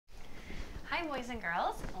Hi boys and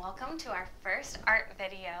girls, welcome to our first art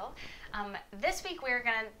video. This week we're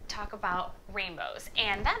going to talk about rainbows,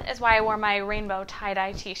 and that is why I wore my rainbow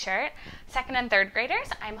tie-dye t-shirt. Second and third graders,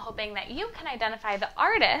 I'm hoping that you can identify the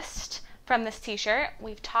artist from this t-shirt.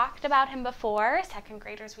 We've talked about him before. Second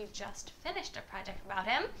graders, we've just finished a project about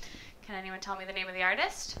him. Can anyone tell me the name of the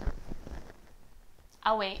artist?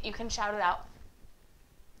 I'll wait, you can shout it out.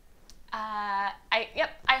 I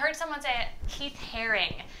heard someone say it, Keith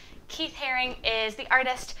Haring. Keith Haring is the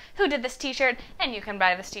artist who did this t-shirt, and you can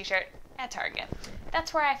buy this t-shirt at Target.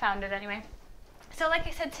 That's where I found it anyway. So like I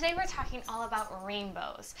said, today we're talking all about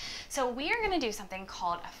rainbows. So we are going to do something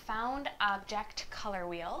called a found object color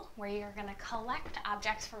wheel, where you're going to collect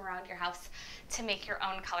objects from around your house to make your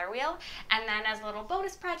own color wheel. And then as a little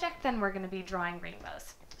bonus project, then we're going to be drawing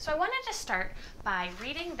rainbows. So I wanted to start by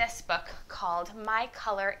reading this book called My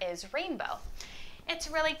Color is Rainbow. It's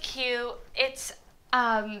really cute. It's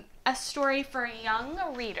a story for young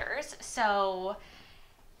readers, so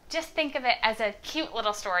just think of it as a cute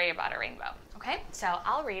little story about a rainbow. Okay, so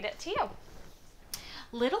I'll read it to you.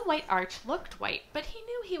 Little White Arch looked white, but he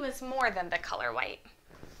knew he was more than the color white.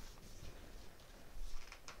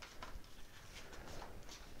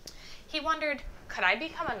 He wondered, could I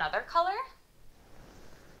become another color?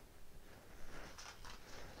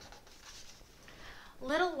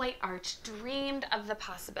 Little White Arch dreamed of the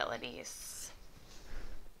possibilities.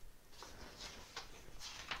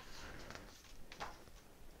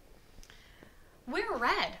 We're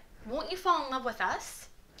red. Won't you fall in love with us?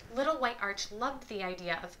 Little White Arch loved the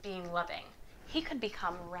idea of being loving. He could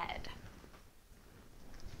become red.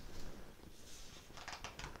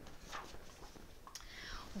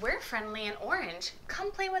 We're friendly and orange.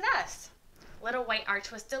 Come play with us. Little White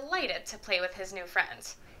Arch was delighted to play with his new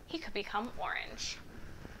friends. He could become orange.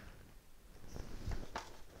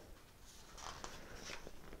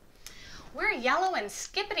 We're yellow and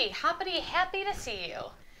skippity hoppity happy to see you.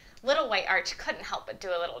 Little White Arch couldn't help but do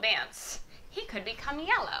a little dance. He could become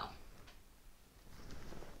yellow.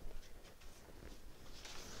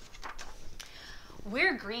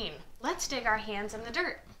 We're green. Let's dig our hands in the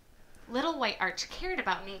dirt. Little White Arch cared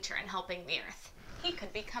about nature and helping the earth. He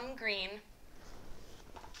could become green.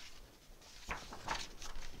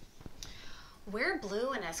 We're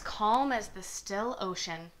blue and as calm as the still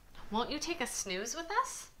ocean. Won't you take a snooze with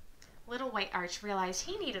us? Little White Arch realized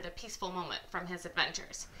he needed a peaceful moment from his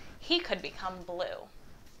adventures. He could become blue.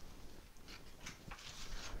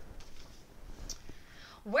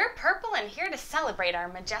 We're purple and here to celebrate our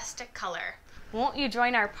majestic color. Won't you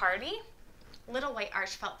join our party? Little White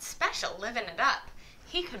Arch felt special living it up.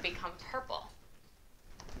 He could become purple.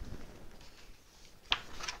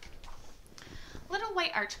 Little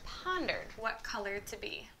White Arch pondered what color to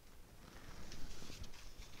be.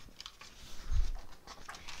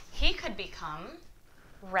 He could become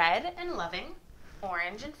red and loving,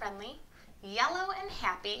 orange and friendly, yellow and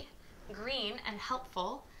happy, green and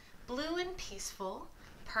helpful, blue and peaceful,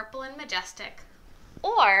 purple and majestic,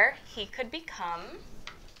 or he could become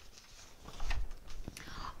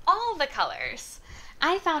all the colors.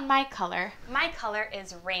 I found my color. My color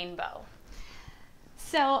is rainbow.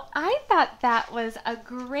 So I thought that was a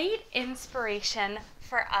great inspiration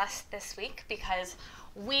for us this week because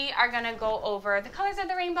we are going to go over the colors of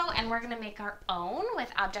the rainbow and we're going to make our own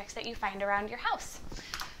with objects that you find around your house.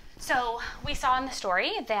 So we saw in the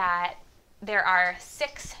story that there are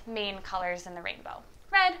 6 main colors in the rainbow: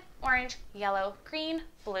 red, orange, yellow, green,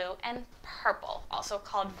 blue, and purple, also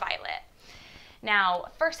called violet. Now,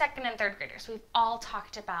 first, second, and third graders, we've all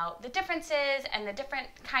talked about the differences and the different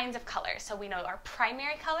kinds of colors. So we know our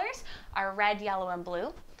primary colors are red, yellow, and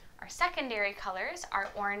blue. Our secondary colors are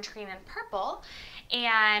orange, green, and purple.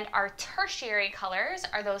 And our tertiary colors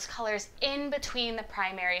are those colors in between the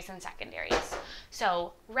primaries and secondaries.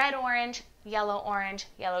 So red, orange,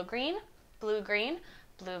 yellow, green, blue,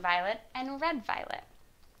 violet, and red, violet.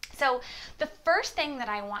 So the first thing that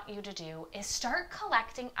I want you to do is start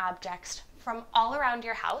collecting objects from all around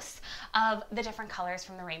your house of the different colors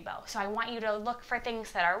from the rainbow. So I want you to look for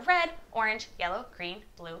things that are red, orange, yellow, green,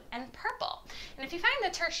 blue, and purple. And if you find the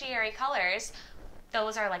tertiary colors,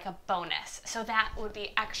 those are like a bonus. So that would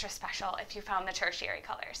be extra special if you found the tertiary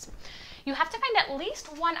colors. You have to find at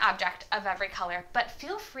least one object of every color, but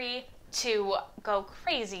feel free to go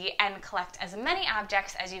crazy and collect as many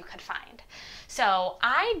objects as you could find. So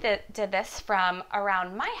I did this from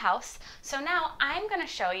around my house, so now I'm going to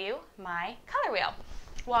show you my color wheel.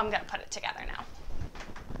 Well, I'm going to put it together now.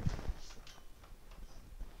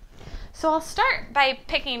 So I'll start by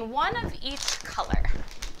picking one of each color.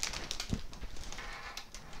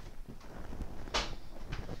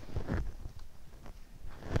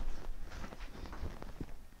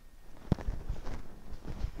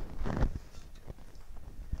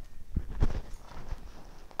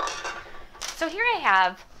 So here I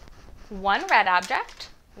have one red object,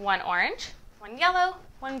 one orange, one yellow,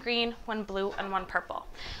 one green, one blue, and one purple.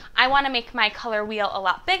 I want to make my color wheel a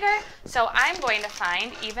lot bigger, so I'm going to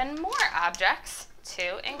find even more objects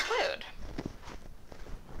to include.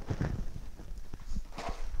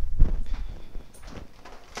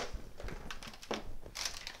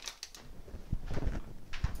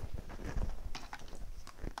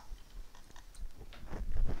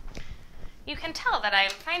 You can tell that I'm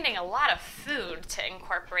finding a lot of food to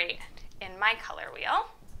incorporate in my color wheel.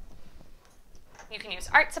 You can use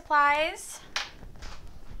art supplies.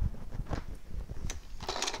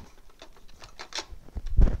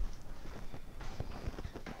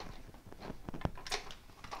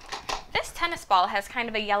 This tennis ball has kind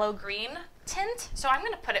of a yellow-green tint, so I'm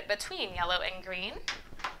going to put it between yellow and green.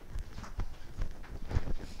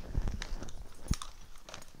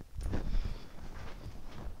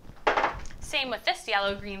 Same with this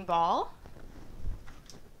yellow-green ball.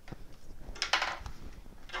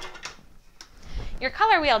 Your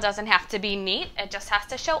color wheel doesn't have to be neat, it just has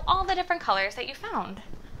to show all the different colors that you found.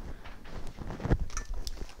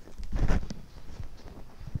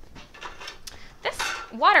 This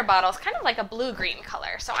water bottle is kind of like a blue-green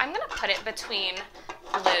color, so I'm going to put it between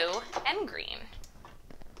blue and green.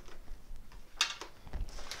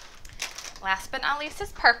 Last but not least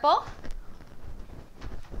is purple.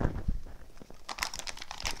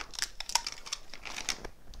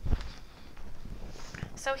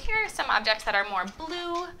 So here are some objects that are more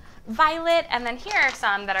blue-violet, and then here are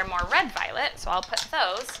some that are more red-violet, so I'll put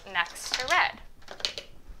those next to red.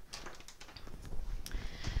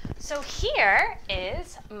 So here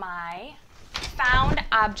is my found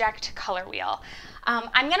object color wheel.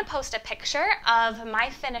 I'm going to post a picture of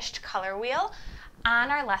my finished color wheel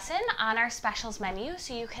on our lesson, on our specials menu,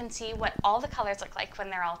 so you can see what all the colors look like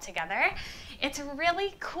when they're all together. It's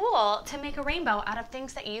really cool to make a rainbow out of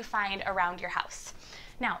things that you find around your house.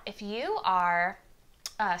 Now, if you are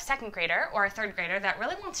a second grader or a third grader that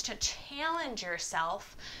really wants to challenge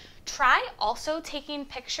yourself, try also taking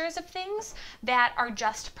pictures of things that are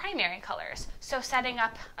just primary colors. So setting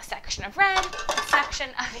up a section of red, a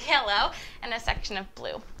section of yellow, and a section of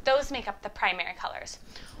blue. Those make up the primary colors.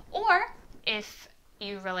 Or if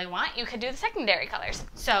you really want, you could do the secondary colors.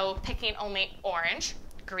 So picking only orange,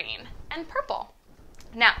 green, and purple.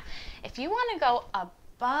 Now, if you want to go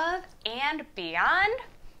above and beyond,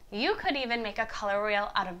 you could even make a color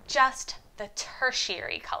wheel out of just the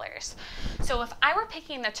tertiary colors. So if I were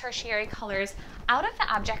picking the tertiary colors out of the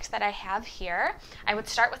objects that I have here, I would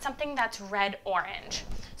start with something that's red-orange.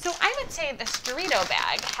 So I would say this Dorito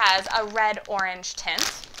bag has a red-orange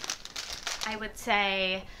tint. I would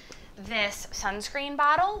say this sunscreen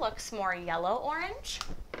bottle looks more yellow-orange.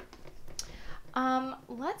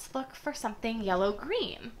 Let's look for something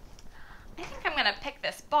yellow-green. I think I'm going to pick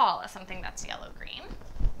this ball as something that's yellow-green.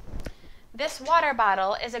 This water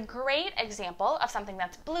bottle is a great example of something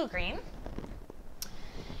that's blue-green.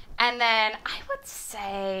 And then I would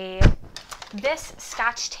say this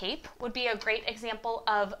Scotch tape would be a great example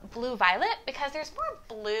of blue-violet because there's more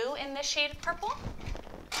blue in this shade of purple.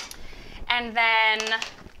 And then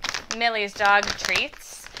Millie's dog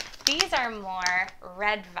treats. These are more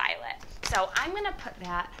red-violet. So I'm going to put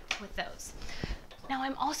that with those. Now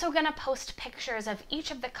I'm also going to post pictures of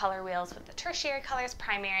each of the color wheels with the tertiary colors,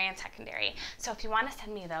 primary and secondary. So if you want to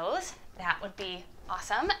send me those, that would be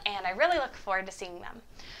awesome, and I really look forward to seeing them.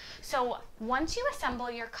 So once you assemble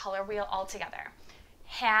your color wheel all together,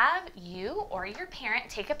 have you or your parent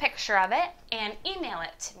take a picture of it and email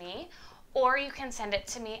it to me, or you can send it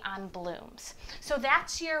to me on Blooms. So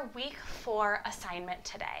that's your week 4 assignment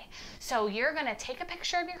today. So you're going to take a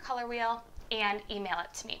picture of your color wheel and email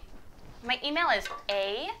it to me. My email is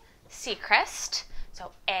aseachrist,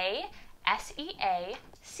 so ASEACHRIST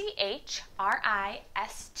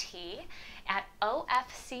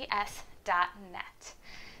 @ofcs.net.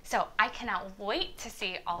 So I cannot wait to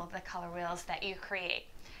see all of the color wheels that you create.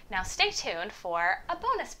 Now stay tuned for a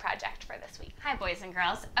bonus project for this week. Hi boys and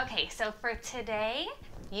girls. Okay, so for today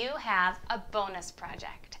you have a bonus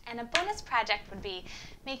project. And a bonus project would be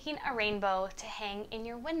making a rainbow to hang in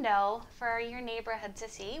your window for your neighborhood to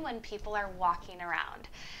see when people are walking around.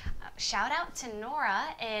 Shout out to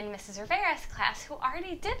Nora in Mrs. Rivera's class who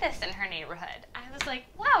already did this in her neighborhood. I was like,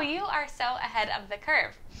 wow, you are so ahead of the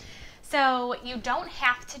curve. So you don't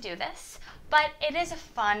have to do this, but it is a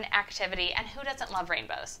fun activity, and who doesn't love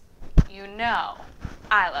rainbows? You know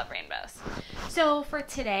I love rainbows. So for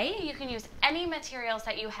today, you can use any materials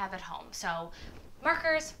that you have at home. So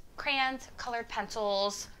markers, crayons, colored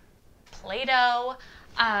pencils, Play-Doh.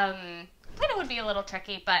 Play-Doh would be a little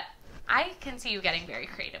tricky, but I can see you getting very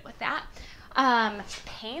creative with that.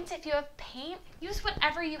 Paint, if you have paint, use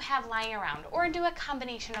whatever you have lying around or do a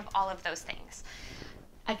combination of all of those things.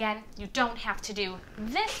 Again, you don't have to do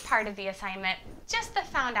this part of the assignment, just the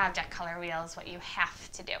found object color wheel is what you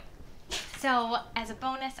have to do. So as a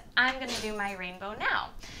bonus, I'm going to do my rainbow now.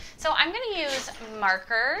 So I'm going to use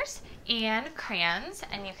markers and crayons,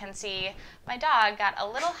 and you can see my dog got a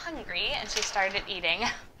little hungry and she started eating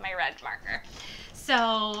my red marker.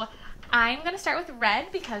 So I'm going to start with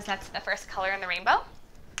red because that's the first color in the rainbow.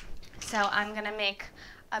 So I'm going to make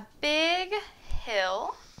a big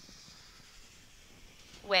hill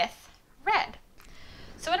with red.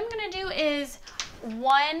 So what I'm going to do is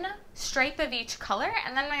one stripe of each color,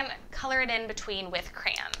 and then I'm going to color it in between with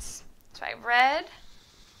crayons. So I have red.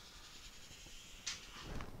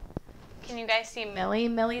 Can you guys see Millie?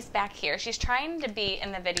 Millie's back here. She's trying to be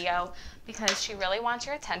in the video because she really wants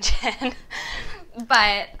your attention,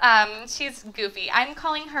 but she's goofy. I'm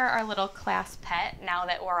calling her our little class pet now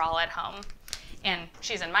that we're all at home, and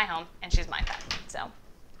she's in my home, and she's my pet.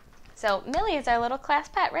 So Millie is our little class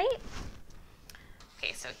pet, right?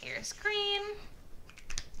 Okay, so here's green,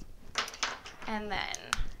 and then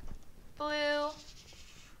blue,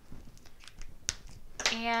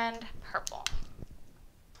 and purple.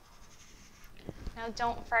 Now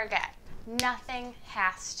don't forget, nothing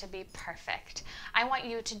has to be perfect. I want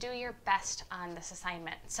you to do your best on this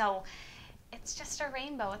assignment. So it's just a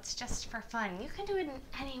rainbow, it's just for fun. You can do it in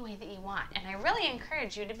any way that you want, and I really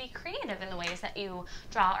encourage you to be creative in the ways that you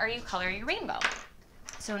draw or you color your rainbow.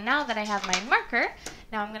 So now that I have my marker,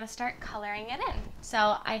 now I'm going to start coloring it in.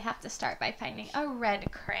 So I have to start by finding a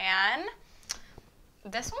red crayon.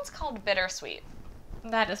 This one's called Bittersweet.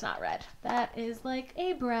 That is not red. That is like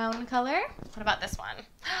a brown color. What about this one?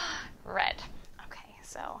 Red. Okay,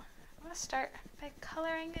 so I'm going to start by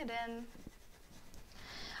coloring it in.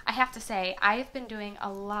 I have to say, I've been doing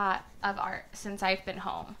a lot of art since I've been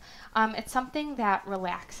home. It's something that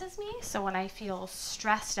relaxes me, so when I feel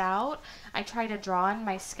stressed out, I try to draw in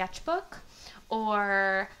my sketchbook,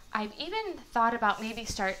 or I've even thought about maybe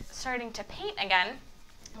starting to paint again.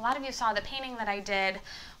 A lot of you saw the painting that I did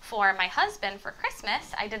for my husband for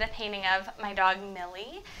Christmas. I did a painting of my dog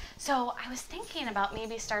Millie, so I was thinking about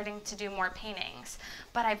maybe starting to do more paintings,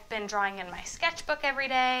 but I've been drawing in my sketchbook every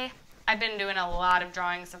day. I've been doing a lot of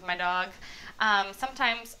drawings of my dog.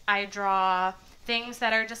 Sometimes I draw things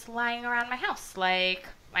that are just lying around my house, like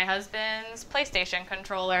my husband's PlayStation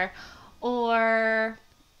controller, or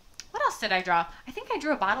what else did I draw? I think I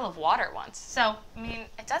drew a bottle of water once. So, I mean,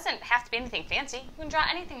 it doesn't have to be anything fancy. You can draw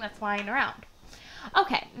anything that's lying around.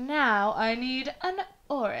 Okay, now I need an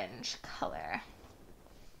orange color.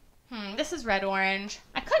 This is red-orange.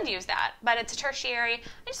 I could use that, but it's a tertiary.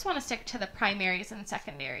 I just want to stick to the primaries and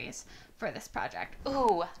secondaries for this project.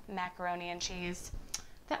 Ooh, macaroni and cheese.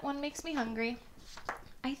 That one makes me hungry.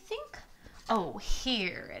 I think, oh,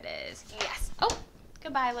 here it is. Yes. Oh,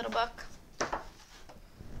 goodbye, little book.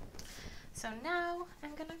 So now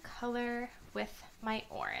I'm going to color with my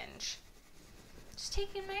orange. Just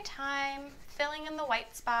taking my time, filling in the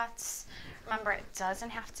white spots. Remember, it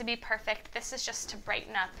doesn't have to be perfect. This is just to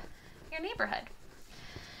brighten up your neighborhood.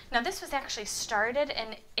 Now, this was actually started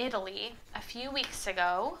in Italy a few weeks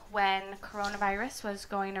ago when coronavirus was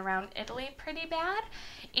going around Italy pretty bad,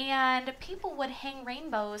 and people would hang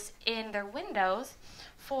rainbows in their windows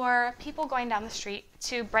for people going down the street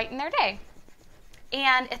to brighten their day.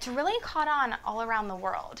 And it's really caught on all around the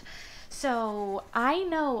world. So I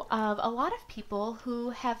know of a lot of people who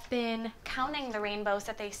have been counting the rainbows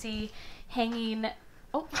that they see hanging.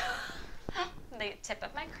 Oh, the tip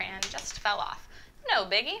of my crayon just fell off. No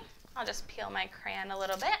biggie. I'll just peel my crayon a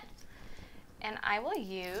little bit, and I will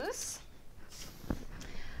use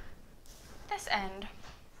this end.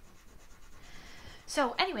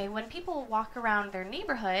 So anyway, when people walk around their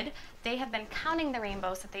neighborhood, they have been counting the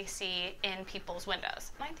rainbows that they see in people's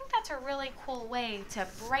windows. And I think that's a really cool way to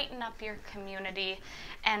brighten up your community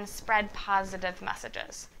and spread positive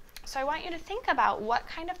messages. So I want you to think about what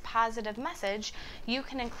kind of positive message you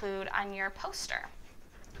can include on your poster.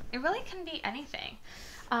 It really can be anything.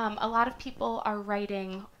 A lot of people are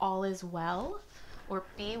writing all is well, or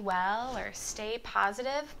be well, or stay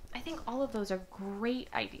positive. I think all of those are great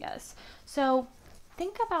ideas. So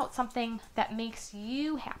think about something that makes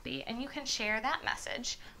you happy, and you can share that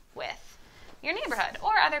message with your neighborhood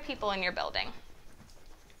or other people in your building.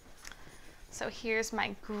 So here's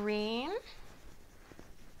my green.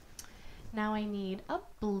 Now I need a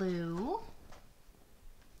blue.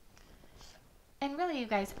 And really, you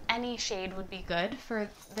guys, any shade would be good for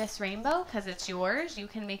this rainbow because it's yours. You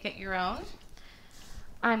can make it your own.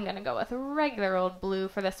 I'm going to go with a regular old blue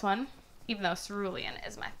for this one. even though cerulean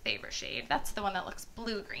is my favorite shade. That's the one that looks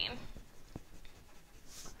blue-green.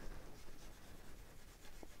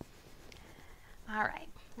 All right,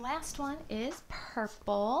 last one is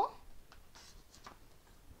purple.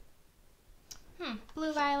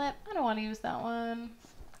 Blue violet, I don't want to use that one.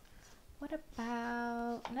 What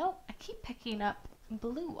about, nope, I keep picking up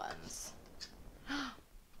blue ones.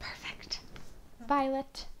 Perfect.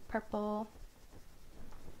 Violet, purple.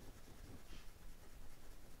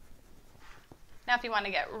 Now if you want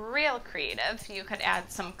to get real creative, you could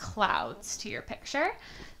add some clouds to your picture.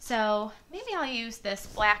 So maybe I'll use this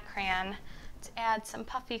black crayon to add some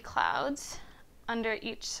puffy clouds under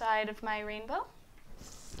each side of my rainbow.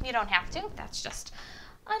 You don't have to, that's just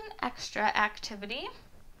an extra activity.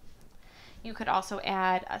 You could also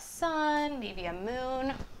add a sun, maybe a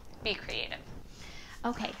moon. Be creative.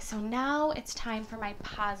 Okay, so now it's time for my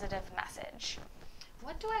positive message.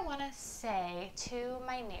 What do I want to say to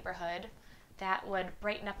my neighborhood that would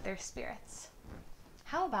brighten up their spirits?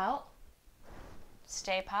 How about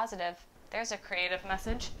stay positive? There's a creative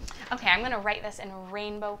message. Okay, I'm going to write this in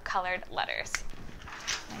rainbow colored letters.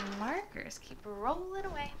 My markers keep rolling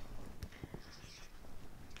away.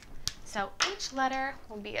 So each letter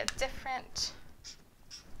will be a different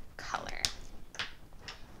color.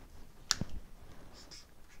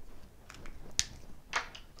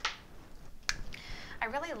 I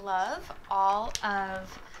really love all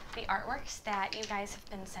of the artworks that you guys have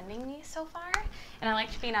been sending me so far, and I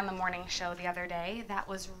liked being on the morning show the other day. That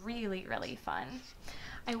was really, really fun.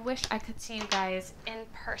 I wish I could see you guys in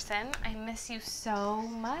person. I miss you so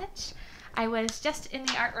much. I was just in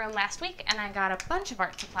the art room last week and I got a bunch of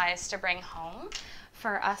art supplies to bring home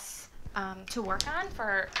for us to work on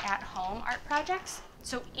for at-home art projects.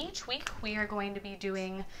 So each week we are going to be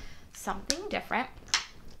doing something different.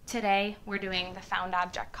 Today we're doing the found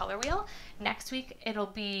object color wheel. Next week it'll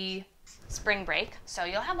be spring break, so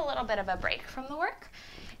you'll have a little bit of a break from the work.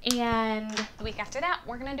 And the week after that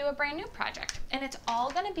we're going to do a brand new project. And it's all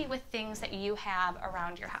going to be with things that you have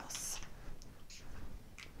around your house.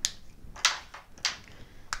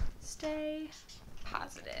 Stay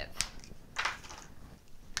positive.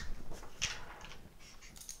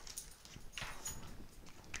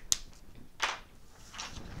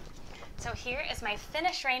 So here is my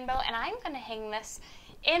finished rainbow, and I'm going to hang this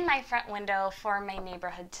in my front window for my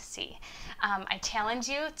neighborhood to see. I challenge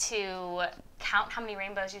you to count how many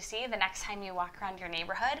rainbows you see the next time you walk around your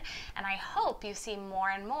neighborhood, and I hope you see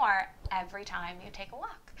more and more every time you take a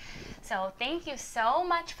walk. So thank you so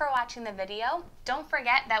much for watching the video. Don't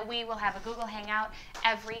forget that we will have a Google Hangout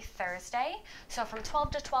every Thursday. So from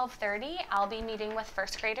 12 to 12:30, I'll be meeting with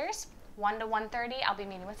first graders. 1 to 1:30, I'll be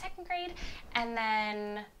meeting with second grade. And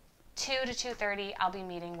then 2 to 2:30, I'll be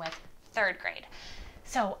meeting with third grade.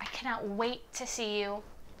 So I cannot wait to see you.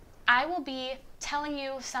 I will be telling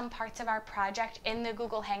you some parts of our project in the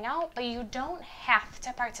Google Hangout, but you don't have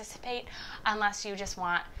to participate unless you just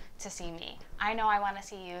want to see me. I know I want to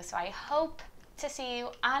see you, so I hope to see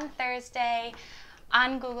you on Thursday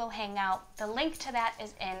on Google Hangout. The link to that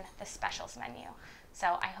is in the specials menu.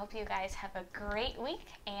 So I hope you guys have a great week,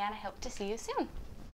 and I hope to see you soon.